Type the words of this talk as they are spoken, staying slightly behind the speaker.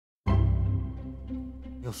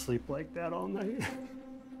He'll sleep like that all night.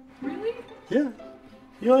 Really? Yeah,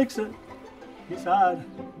 he likes it. He's odd.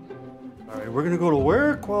 All right, we're gonna go to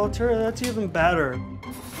work, Walter. That's even better.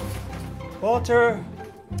 Walter,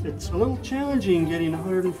 it's a little challenging getting a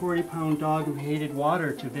 140-pound dog who hated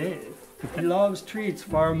water to bathe. He loves treats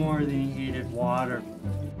far more than he hated water.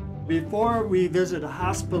 Before we visit a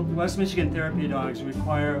hospital, West Michigan therapy dogs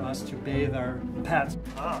require us to bathe our pets.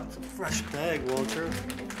 Ah, it's a fresh bag, Walter.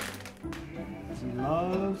 He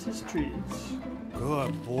loves his treats.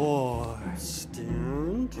 Good boy.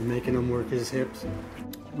 Stand. We're making him work his hips.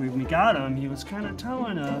 When we got him, he was kind of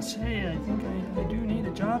telling us, hey, I think I do need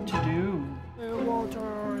a job to do. Hey,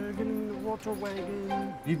 Walter, get in the Walter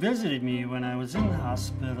wagon. He visited me when I was in the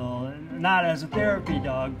hospital, not as a therapy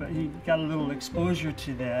dog, but he got a little exposure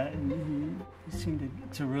to that, and he seemed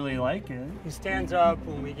to really like it. He stands up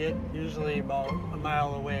when we get usually about a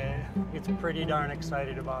mile away. He gets pretty darn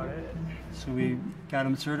excited about it. So we got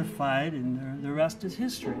him certified, and the rest is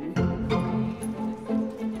history. How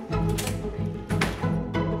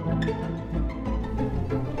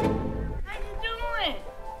you doing?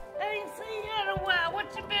 I ain't seen you in a while.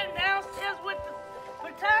 What, you been downstairs with the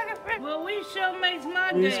photographer? Well, we sure makes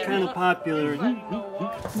my day. He's kind of popular.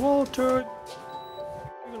 Walter.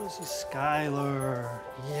 You're gonna see Skylar.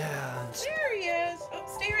 Yeah. There he is. Oh,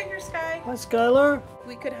 stay right here, Sky. Hi, Skylar.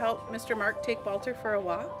 We could help Mr. Mark take Walter for a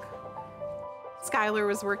walk. Skylar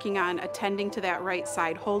was working on attending to that right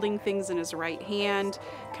side, holding things in his right hand,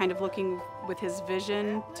 kind of looking with his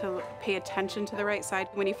vision to pay attention to the right side.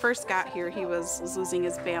 When he first got here, he was losing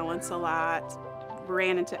his balance a lot,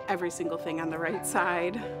 ran into every single thing on the right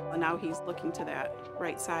side. And now he's looking to that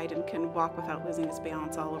right side and can walk without losing his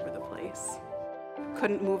balance all over the place.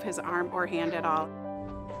 Couldn't move his arm or hand at all.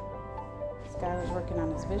 Skylar's working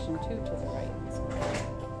on his vision too to the right.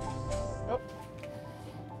 Oh.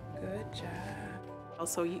 Good job.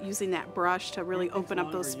 Also using that brush to really open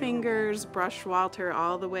up those fingers, brush Walter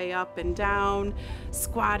all the way up and down,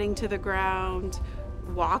 squatting to the ground,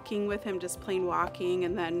 walking with him, just plain walking,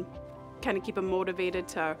 and then kind of keep him motivated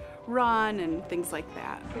to run and things like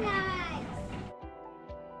that.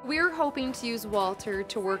 We're hoping to use Walter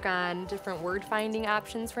to work on different word finding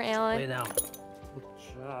options for Alan. Lay down. Good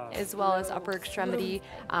job. As well as upper extremity,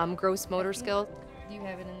 gross motor skill. Do you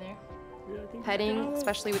have it in there? Petting,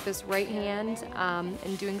 especially with this right hand,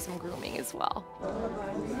 and doing some grooming as well.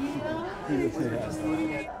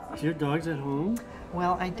 Is your dog's at home?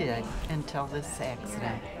 Well, I did until this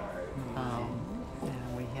accident.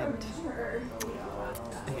 We had,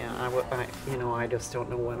 I just don't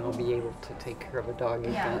know when I'll be able to take care of a dog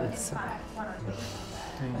again. So.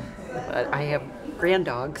 But I have grand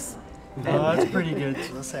dogs. Oh, that's pretty good.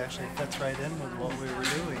 So this actually fits right in with what we were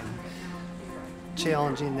doing.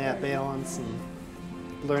 Challenging that balance and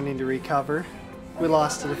learning to recover. We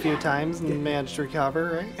lost it a few times and managed to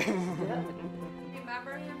recover, right?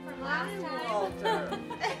 Remember him from last time?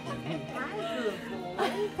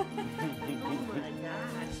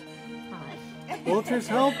 Walter's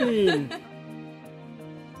helping.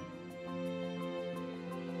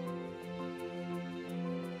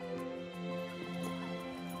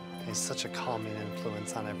 He's such a calming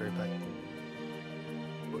influence on everybody.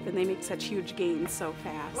 And they make such huge gains so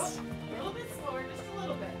fast. A little bit slower, just a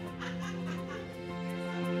little bit.